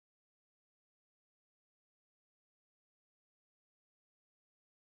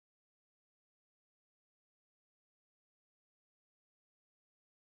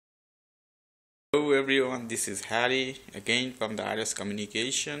Hello everyone, this is Harry again from the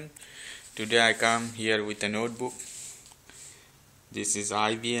Communication. Today I come here with a notebook. This is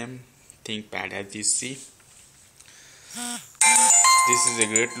IBM ThinkPad, as you see. This is a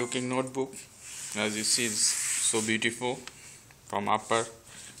great looking notebook. As you see, it's so beautiful from upper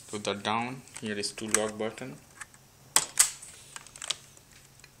to the down. Here is two lock button.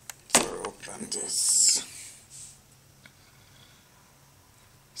 So open this.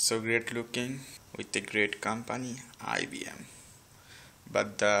 So great looking, with a great company, IBM.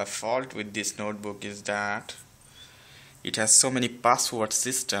 But the fault with this notebook is that it has so many password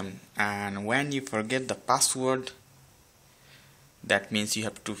system, and when you forget the password, that means you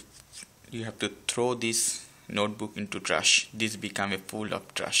have to throw this notebook into trash. This become a full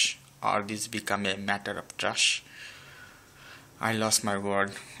of trash, or this become a matter of trash. I lost my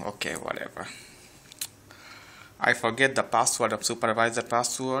word. Okay, whatever. I forget the password of supervisor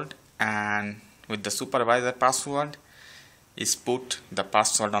password, and with the supervisor password is put the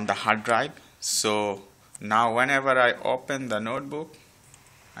password on the hard drive. So now whenever I open the notebook,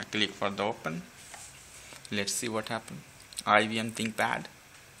 I click for the open. Let's see what happened. IBM ThinkPad.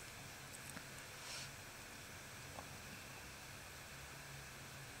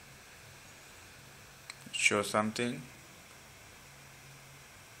 Show something.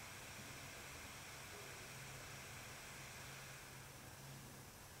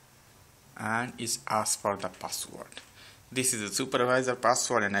 And is asked for the password. This is a supervisor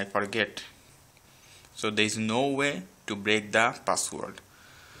password and I forget. So there is no way to break the password.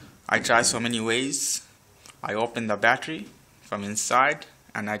 I try so many ways. I open the battery from inside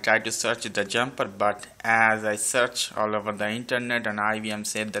and I try to search the jumper, but as I search all over the internet, and IBM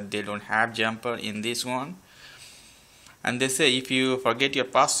said that they don't have jumper in this one. And they say if you forget your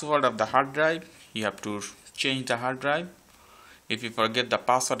password of the hard drive, you have to change the hard drive. If you forget the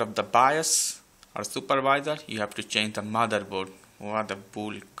password of the BIOS or supervisor, you have to change the motherboard. What a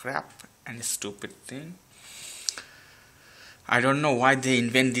bull crap and stupid thing. I don't know why they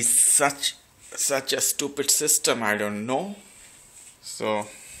invent this such a stupid system. I don't know. So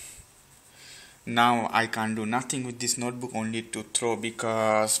now I can't do nothing with this notebook, only to throw,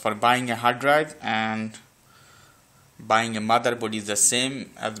 because for buying a hard drive and buying a motherboard is the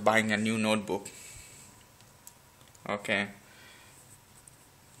same as buying a new notebook. Okay.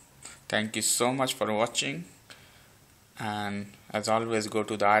 Thank you so much for watching, and as always, go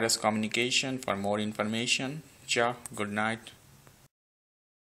to the Communication for more information. Ciao, good night.